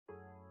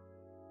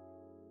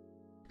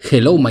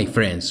Hello my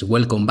friends,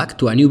 welcome back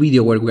to a new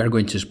video where we are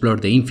going to explore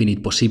the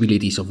infinite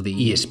possibilities of the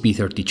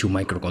ESP32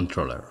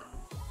 microcontroller.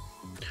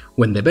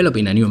 When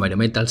developing a new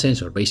environmental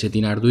sensor based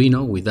in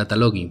Arduino with data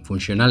logging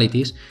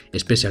functionalities,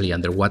 especially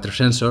underwater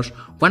sensors,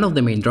 one of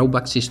the main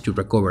drawbacks is to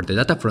recover the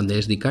data from the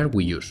SD card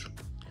we use.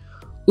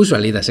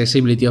 Usually the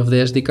accessibility of the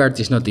SD card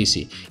is not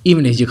easy,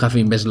 even if you have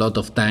invested a lot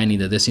of time in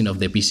the design of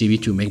the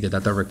PCB to make the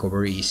data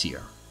recovery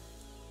easier.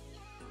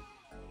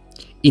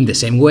 In the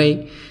same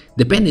way,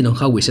 depending on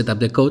how we set up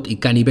the code,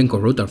 it can even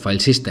corrupt our file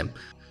system.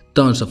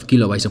 Tons of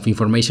kilobytes of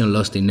information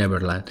lost in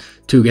Neverland,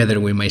 together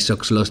with my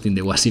socks lost in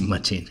the washing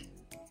machine.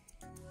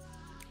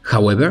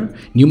 However,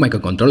 new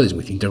microcontrollers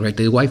with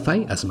integrated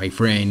Wi-Fi, as my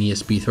friend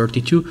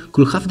ESP32,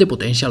 could have the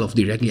potential of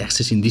directly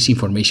accessing this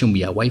information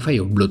via Wi-Fi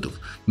or Bluetooth,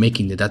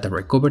 making the data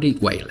recovery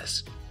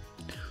wireless.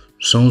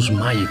 Sounds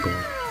magical!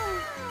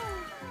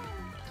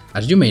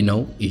 As you may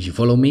know, if you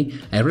follow me,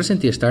 I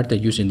recently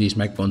started using this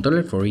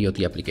microcontroller for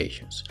IoT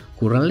applications.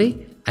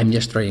 Currently, I'm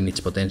just trying its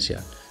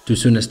potential. To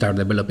soon start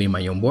developing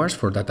my own boards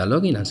for data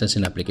logging and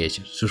sensing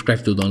applications.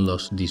 Subscribe to don't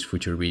lose these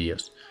future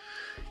videos.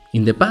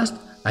 In the past,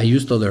 I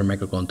used other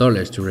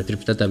microcontrollers to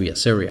retrieve data via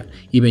serial,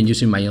 even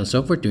using my own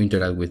software to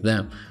interact with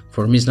them.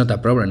 For me it's not a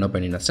problem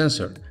opening a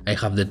sensor, I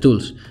have the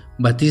tools,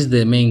 but it's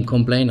the main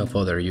complaint of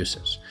other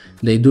users.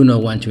 They do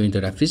not want to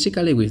interact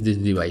physically with these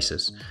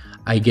devices.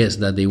 I guess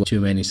that they watch too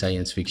many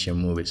science fiction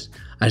movies.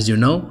 As you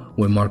know,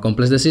 when more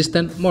complex the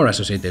system, more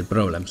associated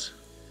problems.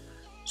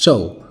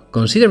 So,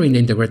 considering the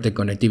integrated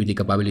connectivity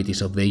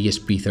capabilities of the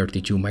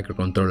ESP32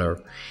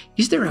 microcontroller,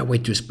 is there a way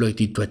to exploit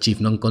it to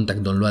achieve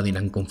non-contact downloading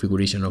and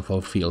configuration of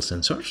all field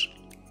sensors?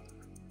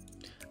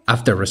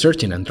 After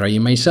researching and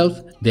trying myself,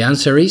 the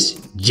answer is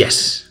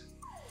yes!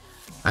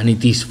 And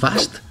it is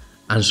fast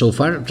and so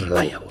far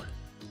reliable.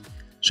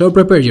 So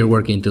prepare your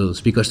working tools,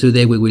 because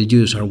today we will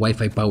use our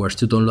Wi-Fi powers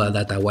to download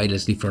data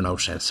wirelessly from our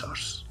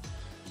sensors.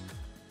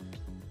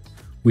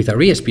 With our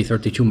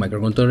ESP32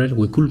 microcontroller,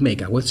 we could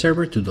make a web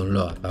server to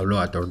download,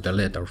 upload or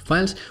delete our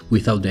files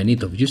without the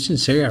need of using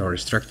serial or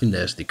extracting the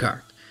SD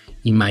card.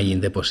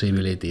 Imagine the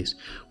possibilities.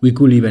 We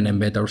could even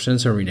embed our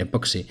sensor in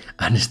epoxy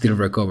and still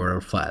recover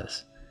our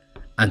files.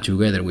 And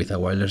together with a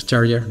wireless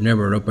charger,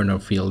 never open our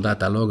field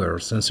data logger or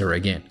sensor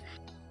again.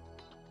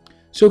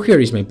 So here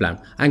is my plan.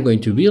 I'm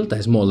going to build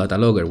a small data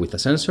logger with a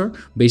sensor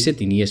based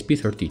in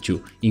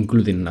ESP32,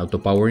 including an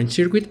auto-powering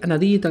circuit and a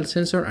digital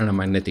sensor and a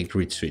magnetic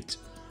read switch.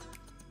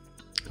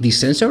 This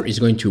sensor is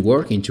going to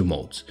work in two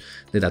modes.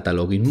 The data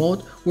logging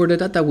mode, where the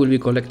data will be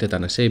collected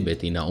and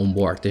saved in an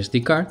onboard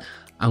SD card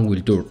and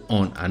will turn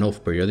on and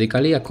off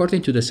periodically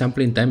according to the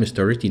sampling time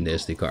stored in the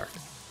SD card.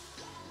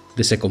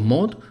 The second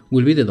mode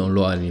will be the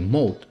downloading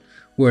mode,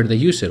 where the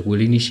user will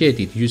initiate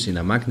it using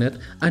a magnet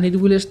and it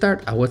will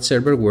start a web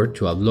server where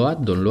to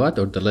upload, download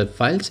or delete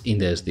files in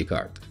the SD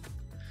card.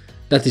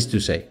 That is to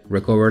say,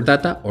 recover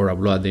data or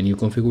upload the new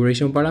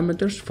configuration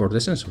parameters for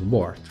the sensor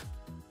board.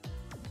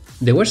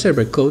 The web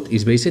server code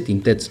is based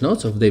in test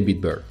nodes of David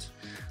Bird.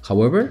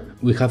 However,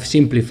 we have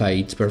simplified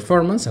its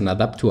performance and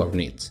adapt to our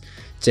needs.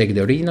 Check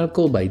the original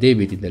code by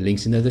David in the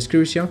links in the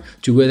description,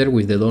 together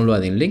with the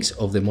downloading links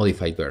of the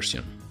modified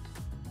version.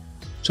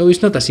 So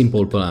it's not a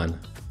simple plan.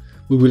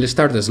 We will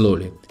start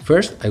slowly.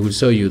 First, I will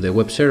show you the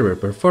web server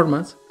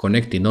performance,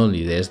 connecting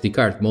only the SD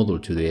card module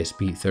to the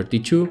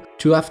ESP32,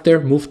 to after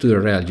move to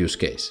the real use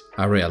case,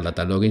 a real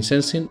data logging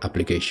sensing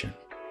application.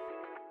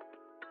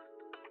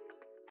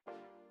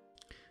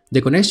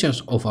 The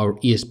connections of our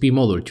ESP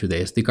module to the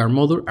SD card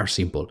module are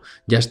simple,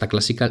 just a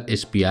classical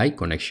SPI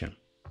connection.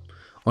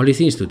 Only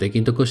things to take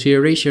into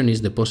consideration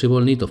is the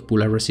possible need of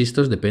pull-up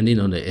resistors depending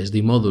on the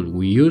SD module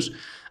we use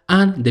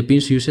and the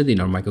pins used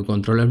in our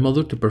microcontroller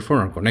module to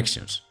perform our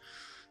connections.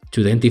 To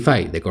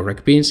identify the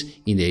correct pins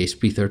in the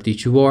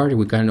ESP32 board,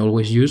 we can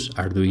always use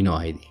Arduino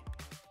ID.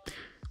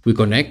 We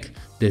connect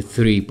the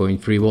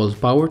 3.3 volts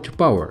power to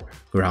power,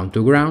 ground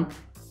to ground,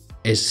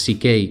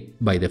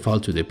 SCK by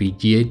default to the pin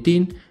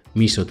G18,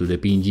 MISO to the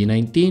pin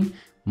G19,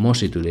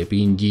 MOSI to the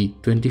pin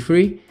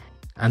G23,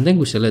 and then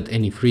we select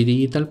any free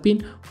digital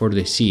pin for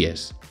the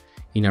CS,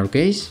 in our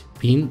case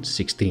pin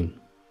 16.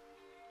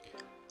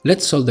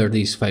 Let's solder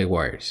these 5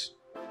 wires.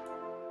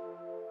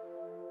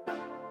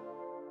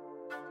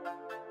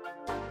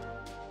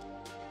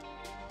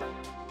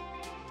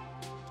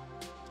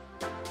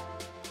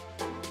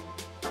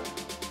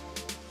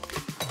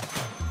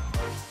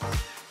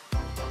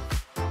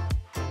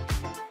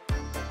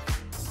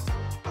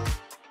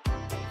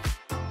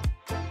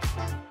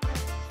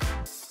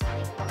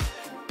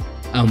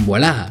 And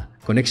voila!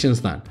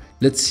 Connections done.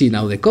 Let's see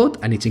now the code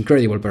and its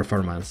incredible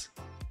performance.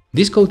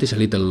 This code is a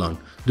little long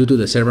due to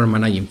the server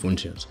managing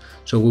functions,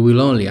 so we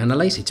will only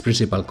analyze its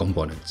principal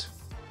components.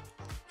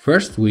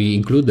 First, we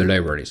include the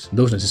libraries,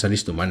 those necessary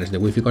to manage the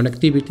Wi-Fi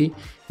connectivity,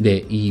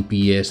 the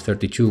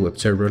ESP32 web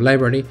server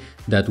library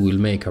that will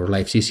make our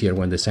lives easier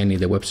when designing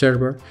the web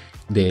server,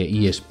 the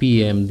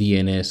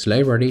ESP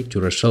library to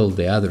resolve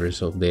the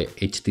address of the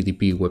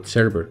HTTP web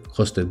server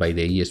hosted by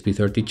the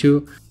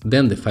ESP32,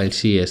 then the file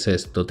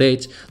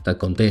css.h that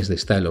contains the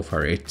style of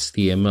our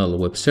HTML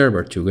web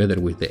server together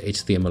with the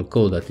HTML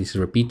code that is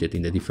repeated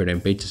in the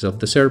different pages of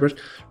the server,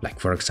 like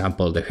for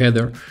example the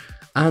header,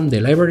 and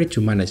the library to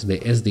manage the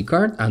SD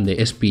card and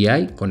the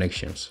SPI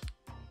connections.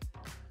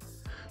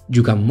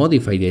 You can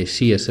modify the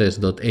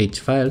css.h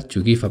file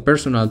to give a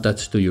personal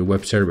touch to your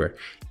web server.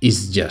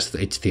 It's just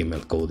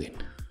HTML coding.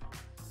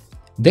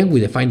 Then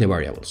we define the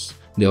variables.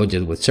 The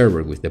object web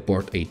server with the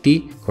port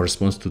 80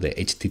 corresponds to the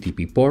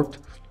HTTP port.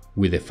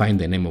 We define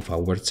the name of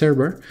our web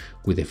server,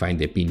 we define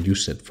the pin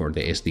used for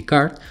the SD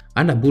card,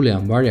 and a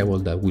boolean variable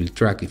that will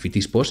track if it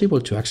is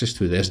possible to access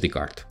to the SD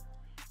card.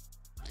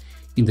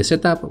 In the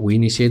setup, we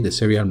initiate the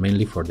serial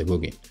mainly for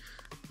debugging.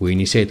 We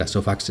initiate a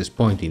soft access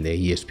point in the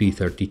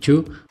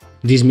ESP32.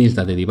 This means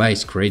that the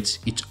device creates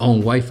its own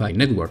Wi-Fi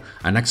network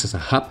and acts as a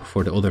hub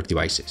for the other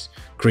devices.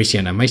 Crazy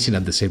and amazing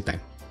at the same time.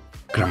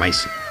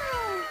 Crazy.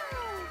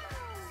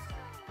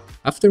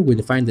 After we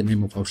define the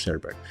name of our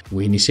server,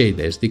 we initiate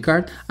the SD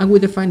card and we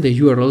define the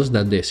URLs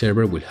that the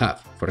server will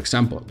have. For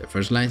example, the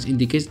first line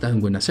indicates that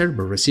when a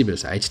server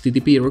receives a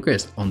HTTP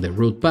request on the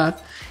root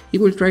path, it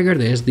will trigger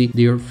the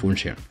sddir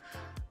function.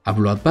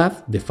 Upload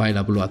path, the file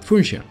upload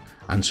function,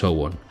 and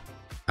so on.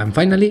 And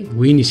finally,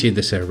 we initiate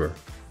the server.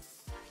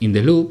 In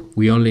the loop,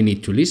 we only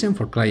need to listen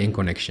for client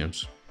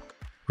connections.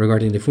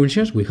 Regarding the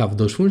functions, we have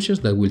those functions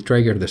that will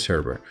trigger the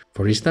server.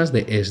 For instance,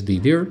 the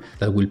sddir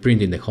that will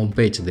print in the home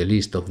page the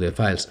list of the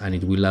files and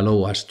it will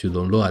allow us to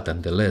download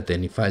and delete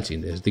any files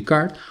in the SD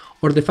card,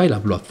 or the file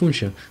upload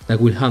function that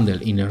will handle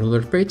in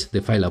another page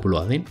the file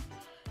uploading.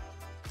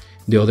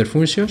 The other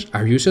functions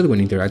are used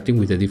when interacting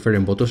with the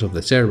different buttons of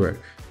the server.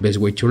 Best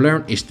way to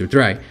learn is to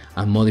try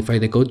and modify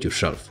the code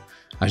yourself.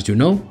 As you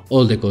know,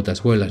 all the code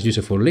as well as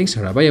useful links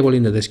are available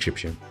in the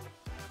description.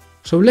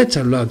 So let's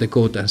upload the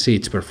code and see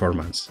its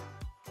performance.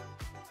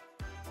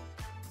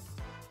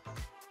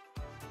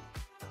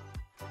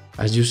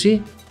 As you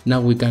see,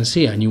 now we can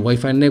see a new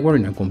Wi-Fi network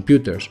in our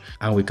computers,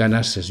 and we can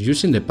access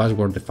using the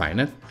password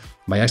defined.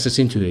 By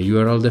accessing to the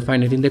URL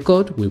defined in the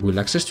code, we will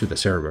access to the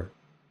server.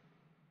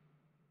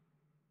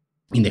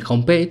 In the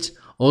home page,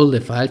 all the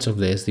files of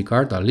the SD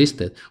card are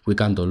listed. We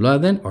can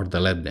download them or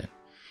delete them.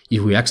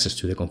 If we access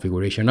to the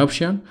configuration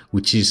option,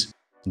 which is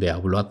the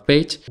upload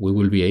page, we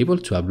will be able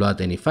to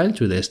upload any file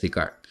to the SD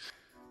card.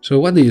 So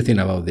what do you think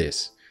about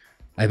this?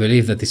 I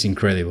believe that is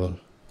incredible.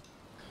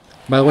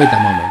 But wait a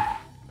moment.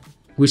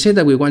 We said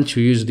that we want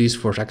to use this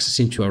for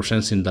accessing to our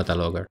sensing data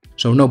logger,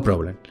 so no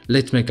problem.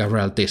 Let's make a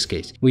real test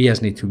case. We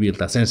just need to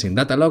build a sensing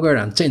data logger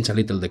and change a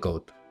little the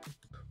code.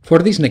 For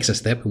this next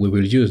step, we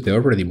will use the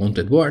already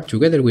mounted board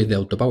together with the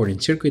auto-powering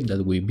circuit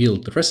that we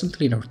built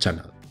recently in our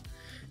channel.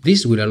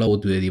 This will allow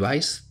the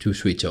device to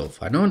switch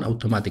off and on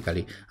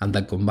automatically, and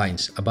that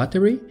combines a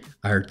battery,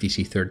 a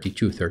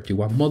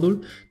RTC3231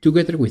 module,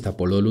 together with a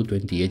Pololu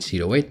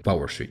 2808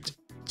 power switch.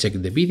 Check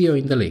the video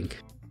in the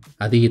link.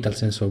 A digital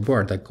sensor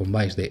board that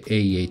combines the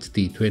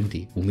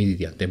AHT20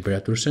 humidity and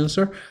temperature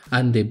sensor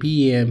and the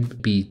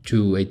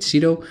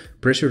BMP280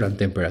 pressure and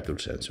temperature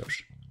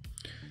sensors.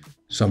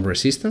 Some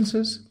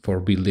resistances for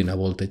building a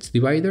voltage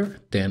divider,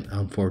 10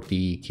 and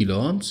 40 kilo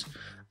ohms,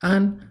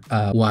 and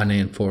a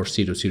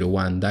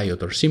 1N4001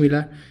 diode or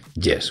similar.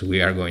 Yes,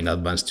 we are going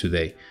advanced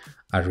today.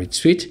 A reed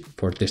switch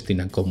for testing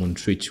a common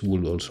switch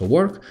will also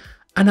work,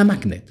 and a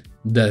magnet.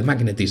 The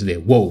magnet is the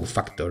wow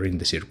factor in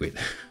the circuit.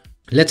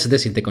 Let's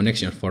test the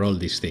connections for all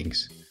these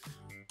things.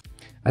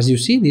 As you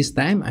see, this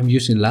time I'm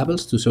using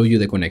labels to show you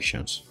the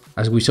connections.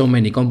 As with so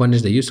many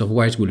components, the use of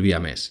wires will be a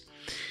mess.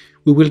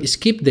 We will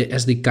skip the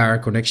SD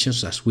card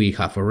connections as we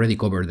have already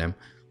covered them.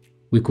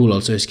 We could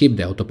also skip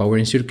the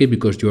auto-powering circuit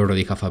because you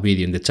already have a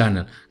video in the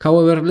channel.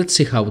 However, let's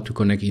see how to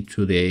connect it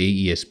to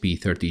the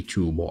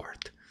ESP32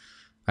 board.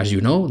 As you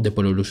know, the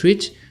Pololu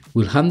switch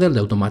will handle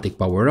the automatic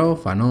power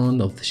off and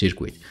on of the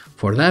circuit.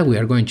 For that, we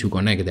are going to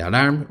connect the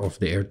alarm of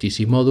the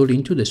RTC module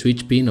into the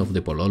switch pin of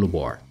the Pololu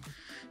board.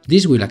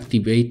 This will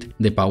activate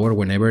the power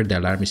whenever the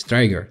alarm is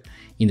triggered.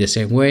 In the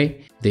same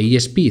way, the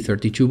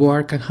ESP32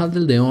 board can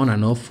handle the on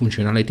and off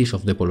functionalities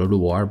of the Pololu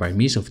board by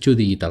means of two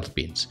digital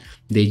pins,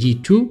 the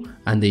G2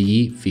 and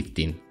the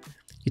G15.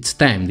 Each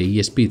time the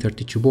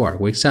ESP32 board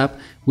wakes up,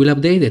 will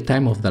update the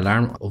time of the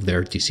alarm of the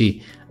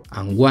RTC,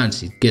 and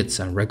once it gets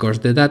and records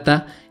the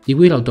data, it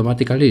will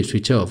automatically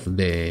switch off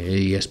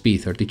the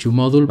ESP32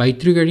 module by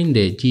triggering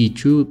the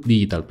G2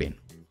 digital pin.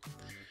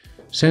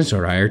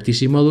 Sensor and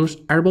RTC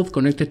modules are both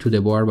connected to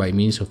the board by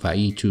means of a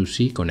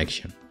E2C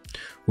connection,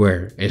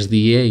 where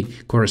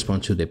SDA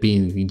corresponds to the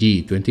pin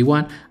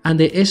G21 and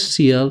the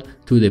SCL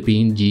to the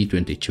pin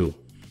G22.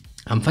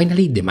 And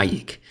finally, the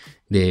magic,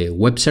 the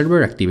web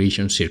server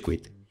activation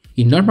circuit.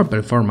 In normal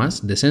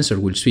performance, the sensor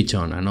will switch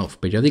on and off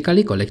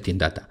periodically collecting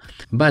data,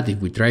 but if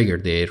we trigger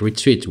the reed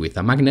switch with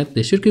a magnet,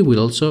 the circuit will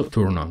also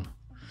turn on.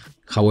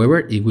 However,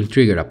 it will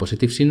trigger a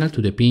positive signal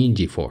to the pin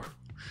G4.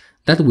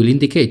 That will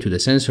indicate to the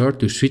sensor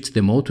to switch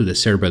the mode to the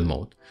server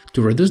mode.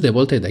 To reduce the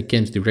voltage that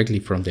comes directly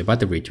from the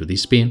battery to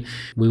this pin,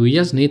 we will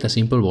just need a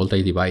simple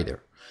voltage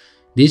divider.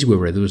 This will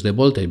reduce the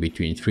voltage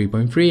between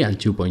 3.3 and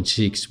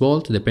 2.6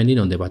 volts depending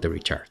on the battery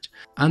charge,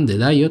 and the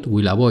diode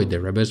will avoid the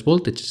reverse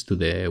voltage to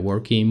the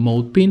working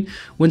mode pin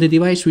when the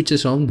device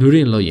switches on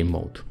during login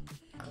mode.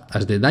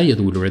 As the diode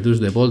will reduce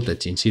the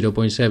voltage in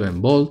 0.7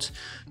 volts,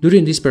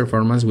 during this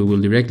performance we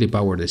will directly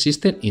power the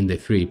system in the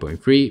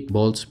 3.3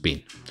 volts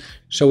pin.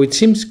 So it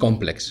seems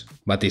complex,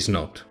 but it's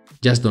not.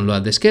 Just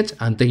download the sketch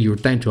and take your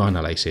time to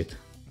analyze it.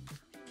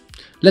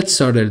 Let's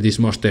solder this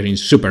monster in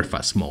super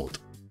fast mode.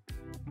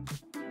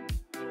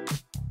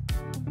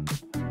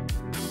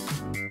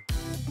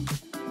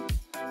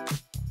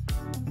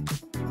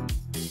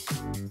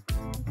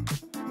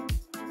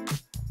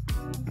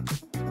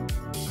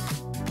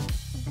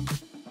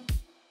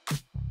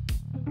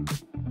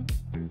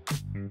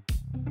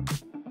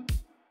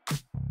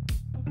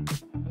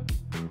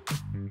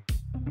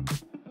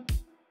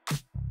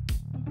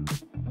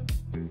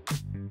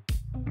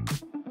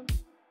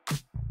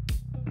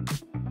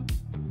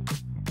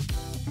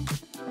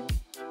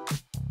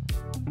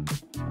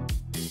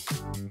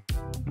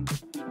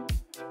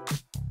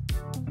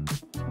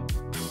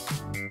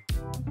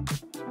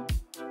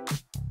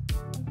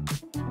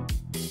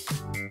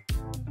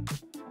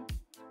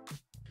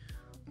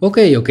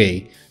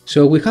 Okay,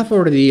 so we have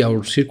already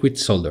our circuit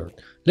soldered.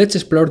 Let's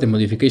explore the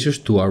modifications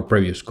to our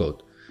previous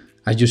code.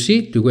 As you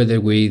see,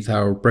 together with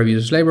our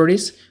previous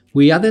libraries,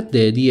 we added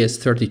the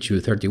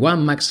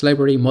DS3231 Max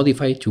library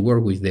modified to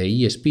work with the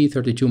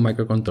ESP32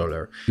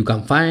 microcontroller. You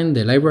can find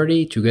the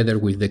library together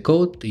with the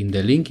code in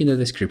the link in the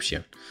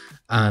description.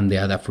 And the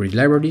other free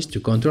libraries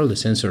to control the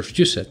sensors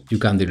used. You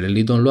can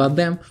directly download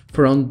them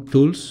from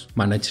Tools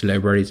Manage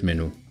Libraries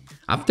menu.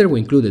 After we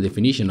include the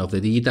definition of the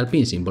digital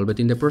pins involved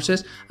in the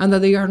process and that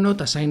they are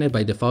not assigned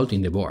by default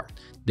in the board.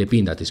 The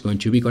pin that is going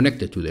to be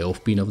connected to the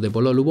off pin of the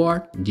Pololu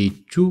board,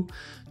 G2,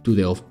 to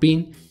the off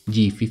pin,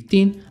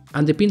 G15,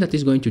 and the pin that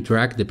is going to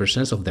track the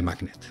presence of the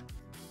magnet.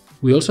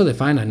 We also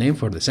define a name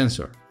for the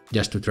sensor,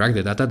 just to track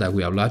the data that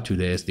we upload to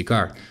the SD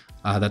card,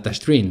 a data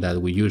string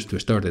that we use to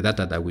store the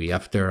data that we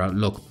after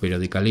log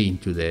periodically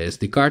into the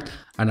SD card,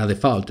 and a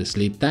default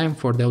sleep time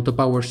for the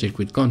auto-power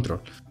circuit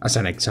control, as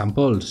an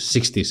example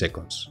 60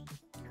 seconds.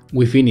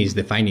 We finish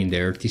defining the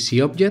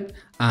RTC object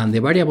and the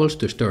variables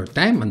to store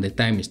time and the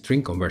time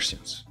string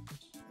conversions.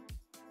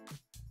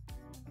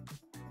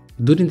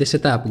 During the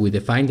setup, we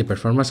define the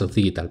performance of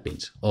digital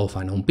pins, off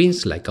and on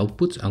pins like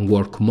outputs and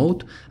work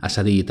mode as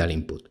a digital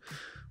input.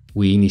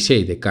 We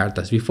initiate the card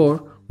as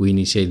before, we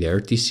initiate the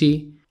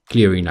RTC,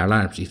 clearing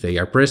alarms if they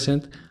are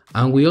present,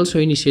 and we also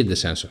initiate the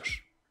sensors.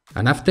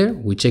 And after,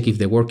 we check if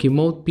the working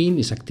mode pin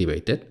is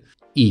activated.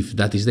 If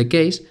that is the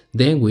case,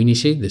 then we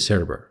initiate the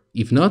server.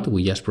 If not,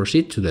 we just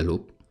proceed to the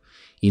loop.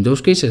 In those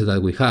cases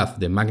that we have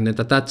the magnet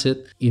attached,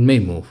 it may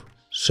move.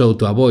 So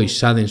to avoid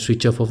sudden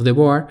switch off of the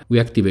board, we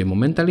activate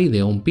momentarily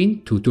the on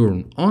pin to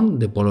turn on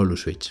the Pololu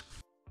switch.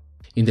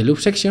 In the loop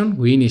section,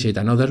 we initiate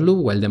another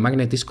loop while the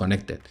magnet is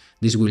connected.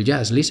 This will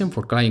just listen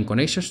for client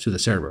connections to the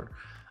server.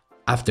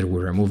 After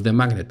we remove the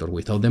magnet or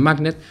without the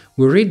magnet,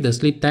 we read the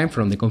sleep time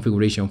from the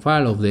configuration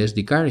file of the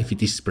SD card if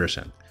it is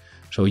present.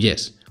 So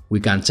yes, we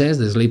can change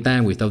the sleep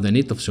time without the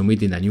need of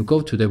submitting a new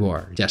code to the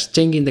board, just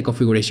changing the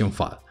configuration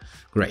file.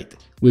 Great.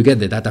 We get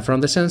the data from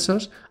the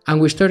sensors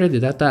and we store the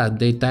data at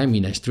daytime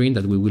in a string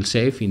that we will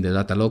save in the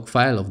data log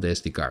file of the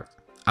SD card.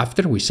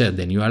 After, we set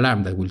the new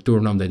alarm that will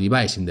turn on the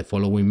device in the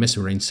following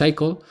measuring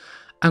cycle,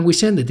 and we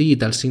send the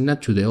digital signal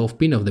to the off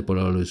pin of the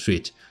Pololu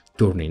switch,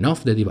 turning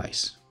off the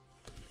device.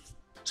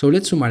 So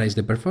let's summarize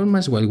the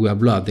performance while we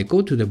upload the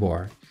code to the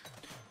board.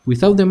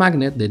 Without the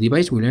magnet, the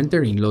device will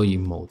enter in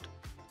login mode.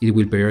 It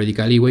will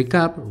periodically wake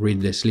up,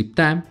 read the sleep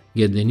time,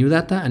 get the new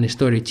data and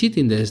storage it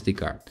in the SD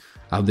card,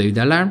 update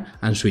the alarm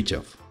and switch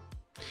off.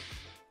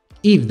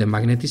 If the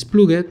magnet is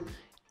plugged,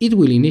 it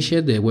will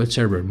initiate the web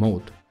server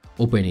mode,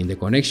 opening the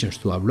connections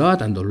to upload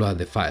and download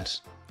the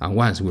files. And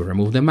once we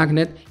remove the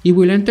magnet, it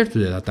will enter to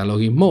the data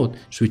logging mode,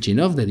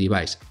 switching off the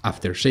device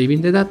after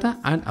saving the data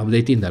and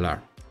updating the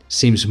alarm.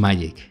 Seems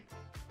magic.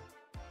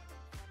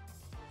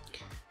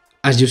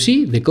 As you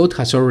see, the code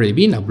has already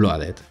been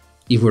uploaded.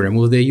 If we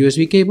remove the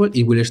USB cable,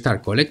 it will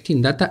start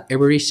collecting data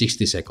every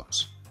 60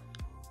 seconds.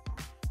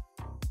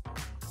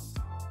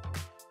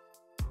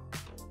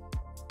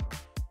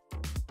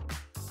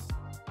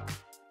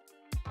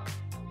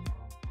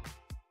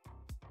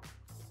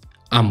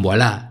 And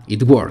voila,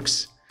 it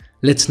works!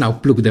 Let's now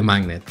plug the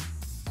magnet.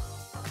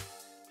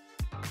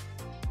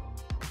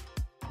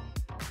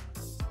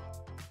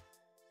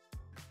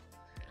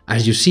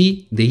 As you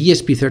see, the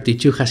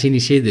ESP32 has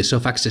initiated the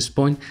soft access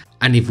point,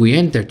 and if we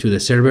enter to the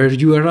server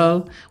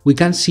URL, we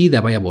can see the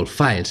available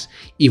files.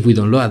 If we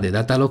download the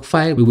data log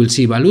file, we will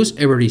see values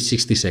every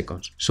 60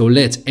 seconds. So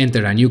let's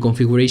enter a new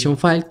configuration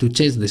file to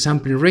change the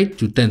sampling rate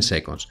to 10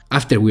 seconds.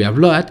 After we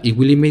upload, it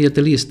will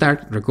immediately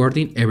start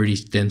recording every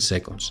 10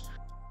 seconds.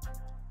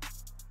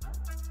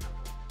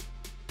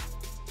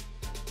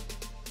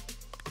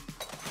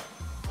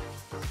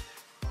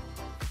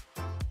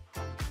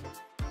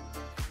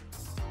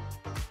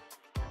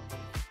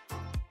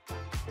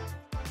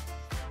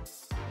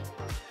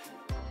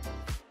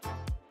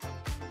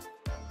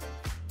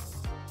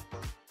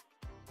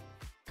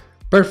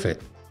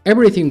 Perfect!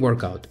 Everything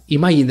worked out.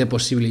 Imagine the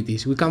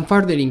possibilities. We can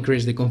further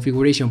increase the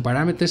configuration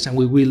parameters and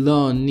we will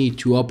not need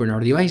to open our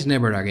device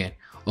never again.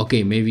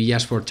 Okay, maybe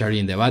just for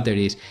charging the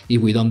batteries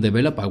if we don't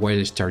develop a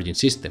wireless charging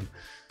system.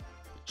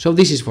 So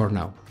this is for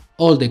now.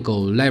 All the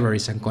code,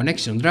 libraries and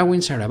connection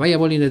drawings are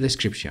available in the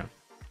description.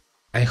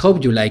 I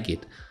hope you like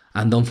it,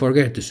 and don't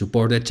forget to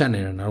support the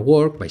channel and our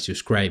work by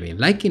subscribing,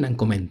 liking and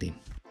commenting.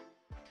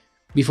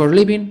 Before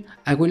leaving,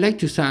 I would like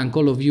to thank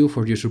all of you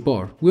for your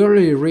support. We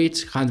already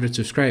reached 100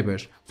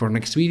 subscribers. For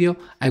next video,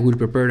 I will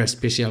prepare a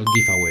special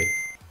giveaway.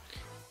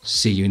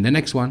 See you in the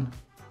next one.